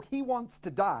about how he wants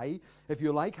to die, if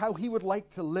you like, how he would like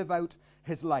to live out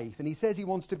his life. And he says he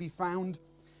wants to be found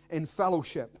in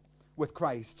fellowship with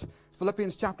Christ.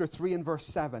 Philippians chapter 3 and verse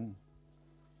 7.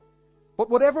 But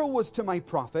whatever was to my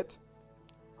profit,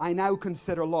 I now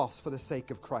consider loss for the sake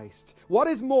of Christ. What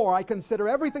is more, I consider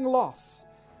everything loss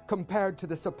compared to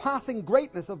the surpassing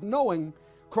greatness of knowing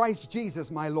Christ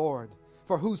Jesus my Lord,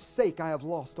 for whose sake I have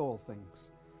lost all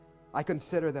things. I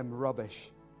consider them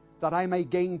rubbish, that I may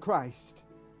gain Christ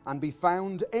and be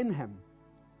found in Him,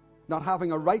 not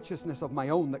having a righteousness of my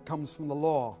own that comes from the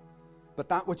law, but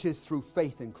that which is through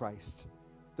faith in Christ,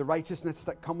 the righteousness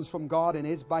that comes from God and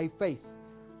is by faith.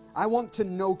 I want to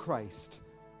know Christ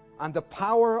and the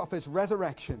power of His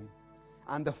resurrection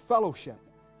and the fellowship.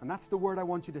 And that's the word I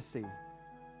want you to see.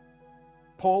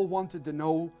 Paul wanted to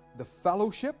know the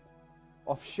fellowship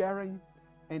of sharing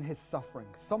in His suffering,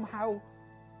 somehow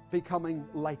becoming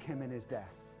like Him in His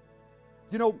death.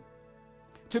 You know,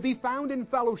 to be found in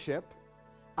fellowship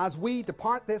as we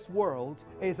depart this world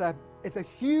is a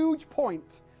huge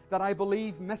point that I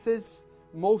believe misses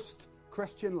most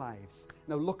Christian lives.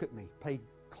 Now look at me, pay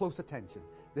close attention.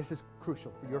 This is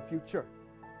crucial for your future.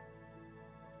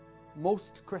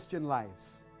 Most Christian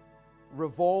lives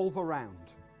revolve around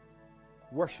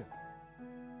worship,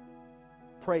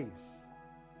 praise,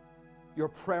 your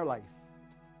prayer life,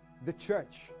 the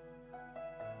church,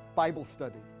 Bible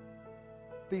study,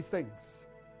 these things,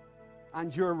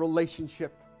 and your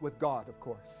relationship with God, of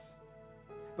course.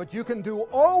 But you can do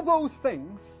all those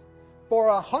things for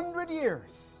 100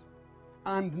 years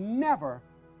and never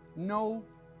know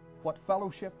what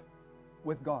fellowship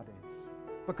with God is.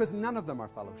 Because none of them are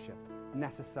fellowship,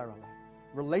 necessarily.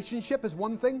 Relationship is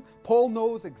one thing. Paul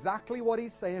knows exactly what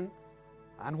he's saying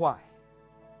and why.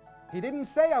 He didn't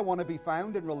say, I want to be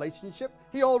found in relationship.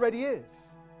 He already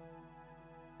is.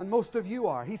 And most of you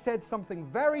are. He said something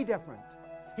very different.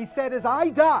 He said, as I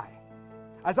die,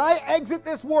 as I exit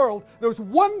this world, there's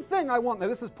one thing I want. Now,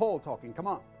 this is Paul talking. Come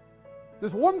on.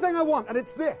 There's one thing I want, and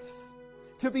it's this.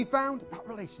 To be found, not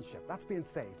relationship. That's being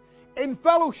saved. In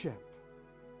fellowship.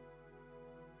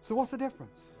 So what's the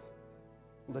difference?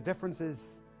 Well, the difference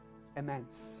is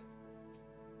immense.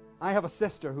 I have a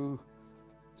sister who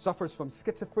suffers from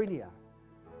schizophrenia.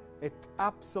 It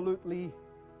absolutely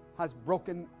has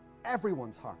broken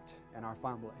everyone's heart in our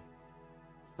family.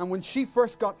 And when she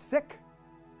first got sick,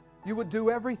 you would do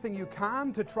everything you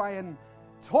can to try and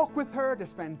talk with her, to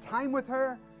spend time with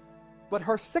her. But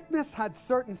her sickness had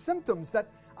certain symptoms that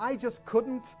I just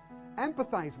couldn't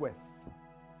empathize with.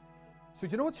 So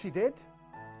do you know what she did?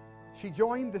 She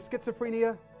joined the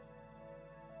schizophrenia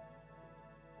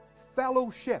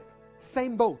fellowship.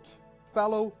 Same boat.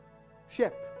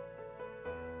 Fellowship.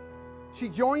 She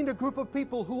joined a group of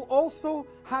people who also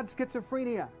had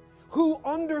schizophrenia, who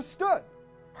understood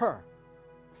her,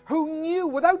 who knew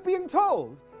without being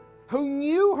told, who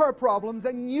knew her problems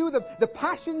and knew the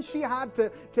passion she had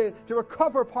to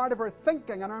recover part of her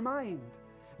thinking and her mind.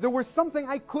 There was something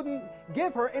I couldn't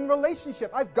give her in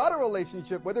relationship. I've got a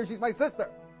relationship with her. She's my sister.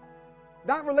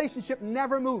 That relationship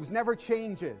never moves, never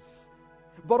changes.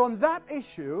 But on that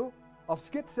issue of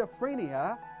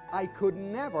schizophrenia, I could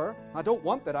never, I don't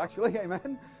want that actually,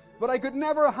 amen, but I could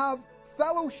never have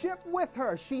fellowship with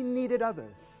her. She needed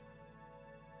others.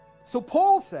 So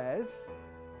Paul says,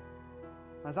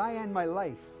 as I end my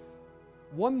life,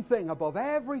 one thing above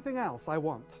everything else I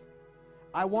want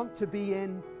to be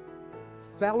in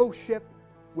fellowship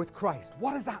with Christ.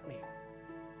 What does that mean?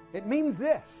 It means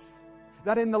this,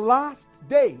 that in the last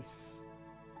days,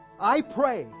 I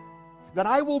pray that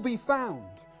I will be found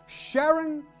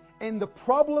sharing in the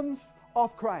problems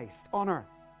of Christ on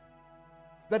earth.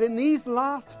 That in these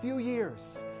last few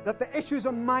years, that the issues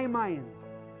on my mind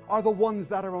are the ones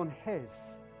that are on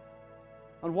His.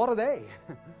 And what are they?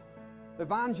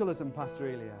 Evangelism, Pastor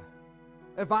Elia.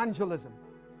 Evangelism.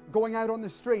 Going out on the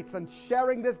streets and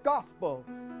sharing this gospel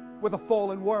with a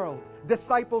fallen world.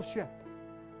 Discipleship.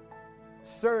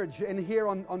 Serge in here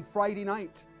on Friday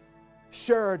night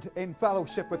shared in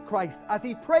fellowship with Christ as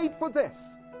he prayed for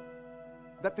this,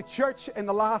 that the church in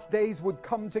the last days would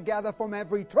come together from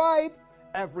every tribe,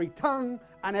 every tongue,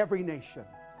 and every nation.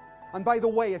 And by the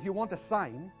way, if you want a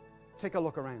sign, take a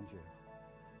look around you.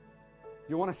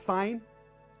 You want a sign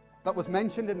that was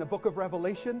mentioned in the book of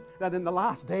Revelation, that in the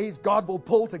last days God will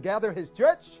pull together His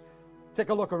church? Take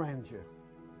a look around you.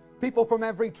 People from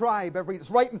every tribe,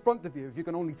 it's right in front of you, if you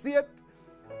can only see it.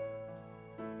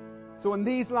 So in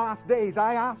these last days,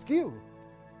 I ask you,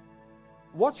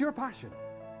 what's your passion?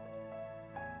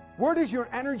 Where does your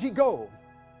energy go?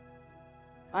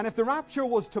 And if the rapture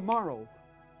was tomorrow,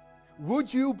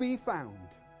 would you be found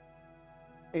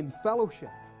in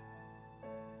fellowship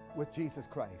with Jesus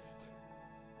Christ?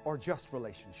 Or just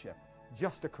relationship?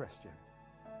 Just a Christian?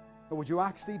 Or would you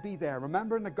actually be there?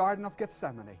 Remember in the Garden of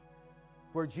Gethsemane,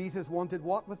 where Jesus wanted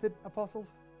what with the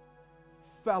apostles?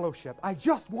 Fellowship. I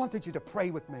just wanted you to pray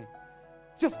with me.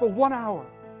 Just for 1 hour.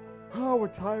 Oh, we're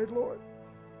tired, Lord.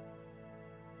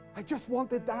 I just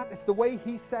wanted that. It's the way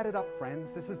He set it up,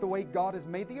 friends. This is the way God has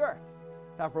made the earth,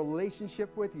 to have a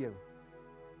relationship with you.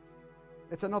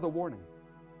 It's another warning.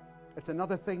 It's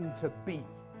another thing to be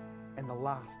in the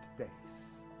last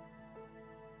days.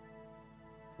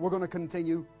 We're going to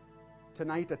continue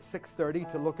tonight at 6:30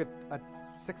 to look at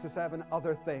 6 or 7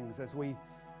 other things as we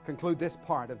conclude this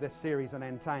part of this series on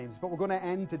end times. But we're going to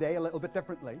end today a little bit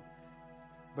differently,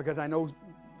 because I know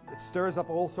it stirs up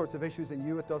all sorts of issues in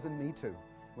you. It does in me too,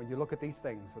 when you look at these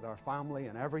things with our family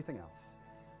and everything else.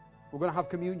 We're going to have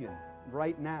communion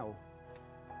right now.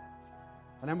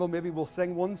 And then maybe we'll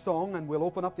sing one song and we'll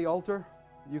open up the altar.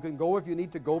 You can go if you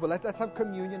need to go, but let's have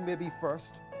communion maybe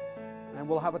first. And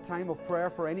we'll have a time of prayer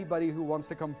for anybody who wants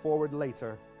to come forward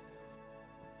later.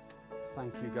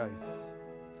 Thank you, guys.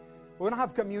 We're going to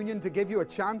have communion to give you a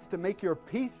chance to make your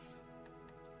peace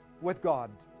with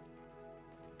God.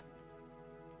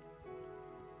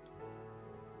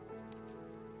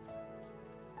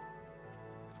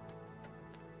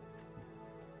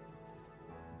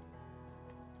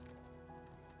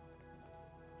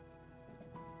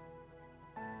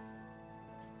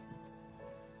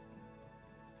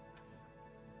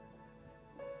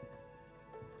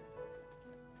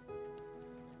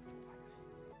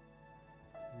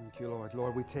 Thank you, Lord.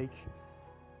 Lord, we take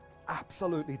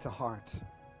absolutely to heart.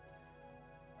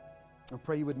 I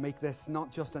pray you would make this not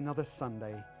just another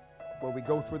Sunday where we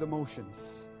go through the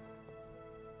motions,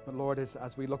 But Lord,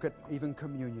 as we look at even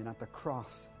communion at the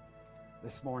cross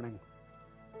this morning,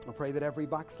 I pray that every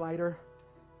backslider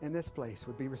in this place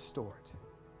would be restored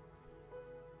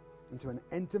into an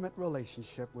intimate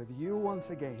relationship with you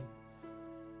once again.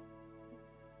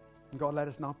 God, let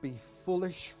us not be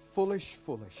foolish.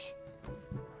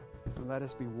 And let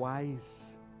us be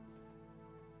wise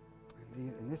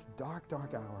in this dark,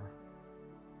 dark hour.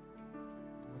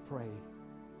 I pray,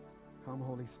 come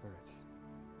Holy Spirit.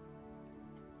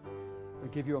 We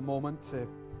give you a moment to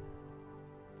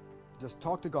just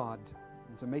talk to God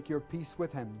and to make your peace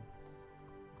with Him.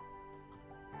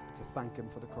 To thank Him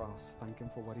for the cross. Thank Him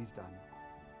for what He's done.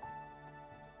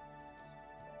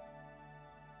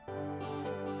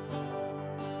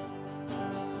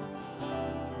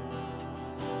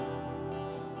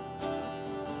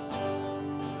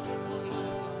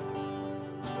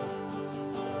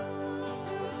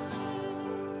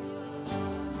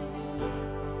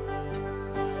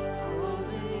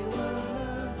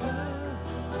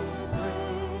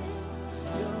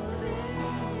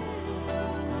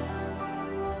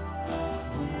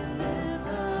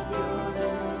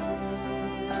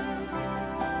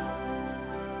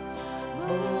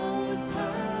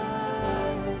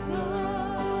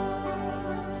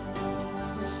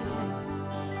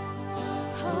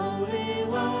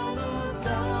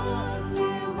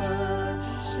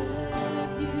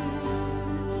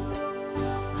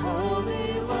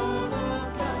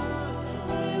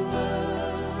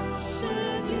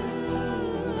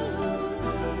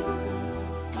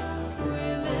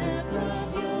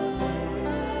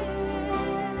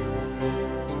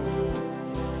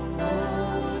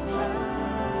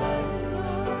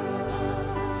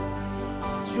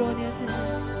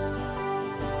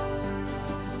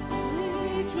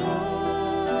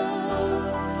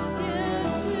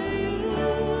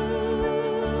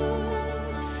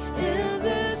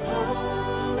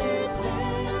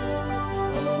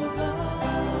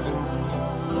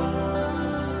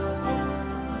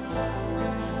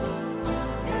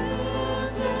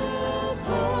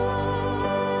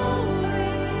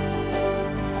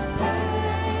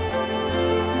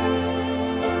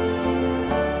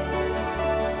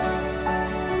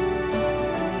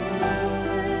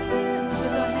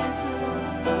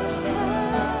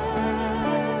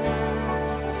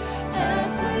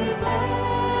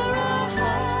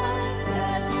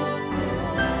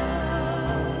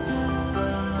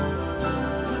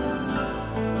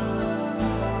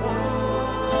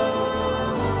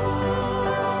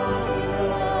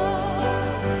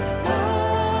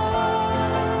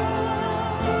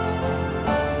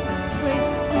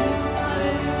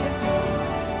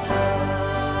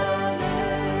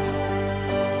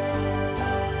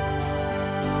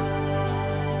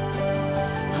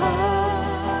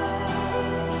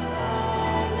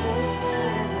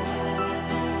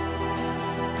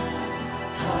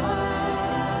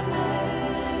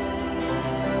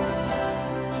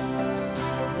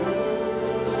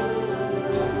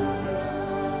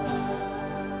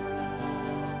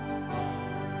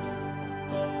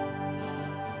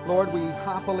 Lord, we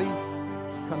happily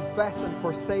confess and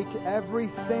forsake every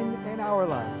sin in our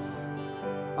lives.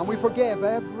 And we forgive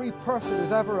every person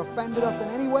who's ever offended us in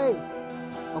any way.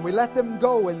 And we let them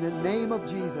go in the name of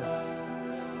Jesus.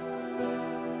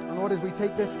 And Lord, as we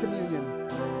take this communion,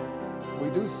 we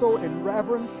do so in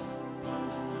reverence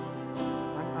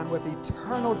and with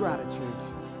eternal gratitude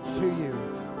to you.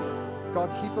 God,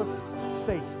 keep us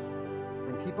safe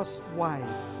and keep us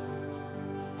wise.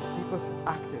 Keep us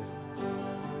active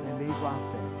in these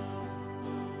last days.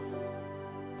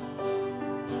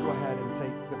 Let's go ahead and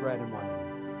take the bread and wine.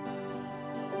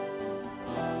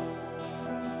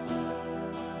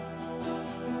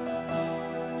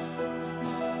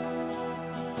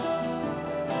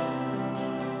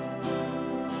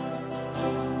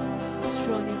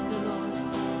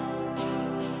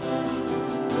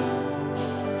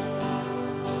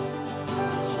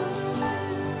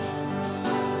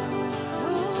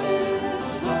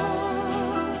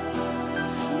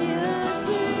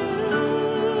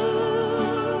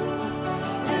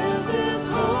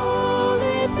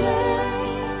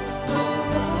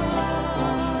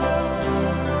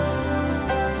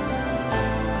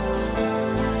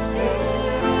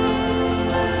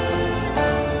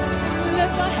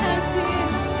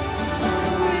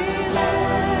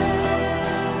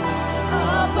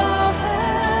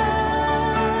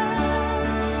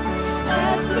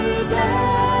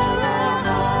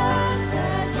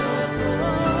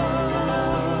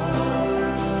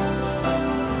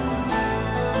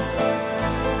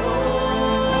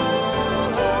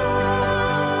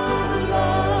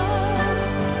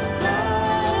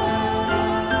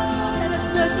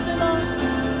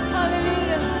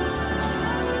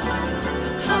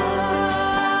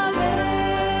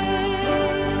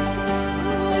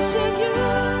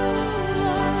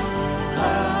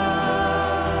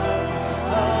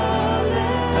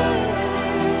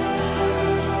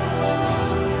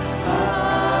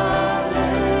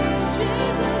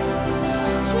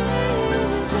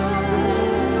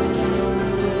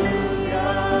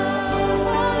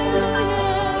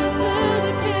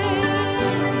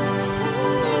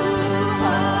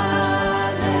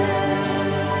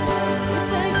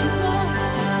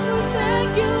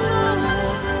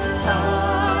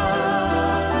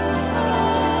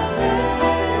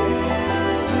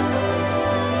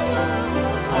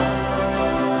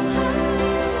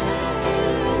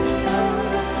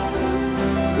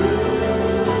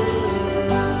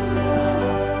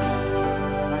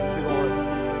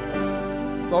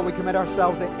 Lord, we commit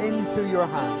ourselves into your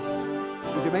hands.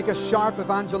 Would you make us sharp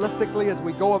evangelistically as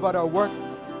we go about our work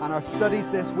and our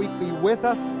studies this week? Be with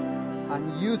us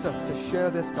and use us to share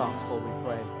this gospel, we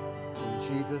pray.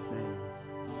 In Jesus' name.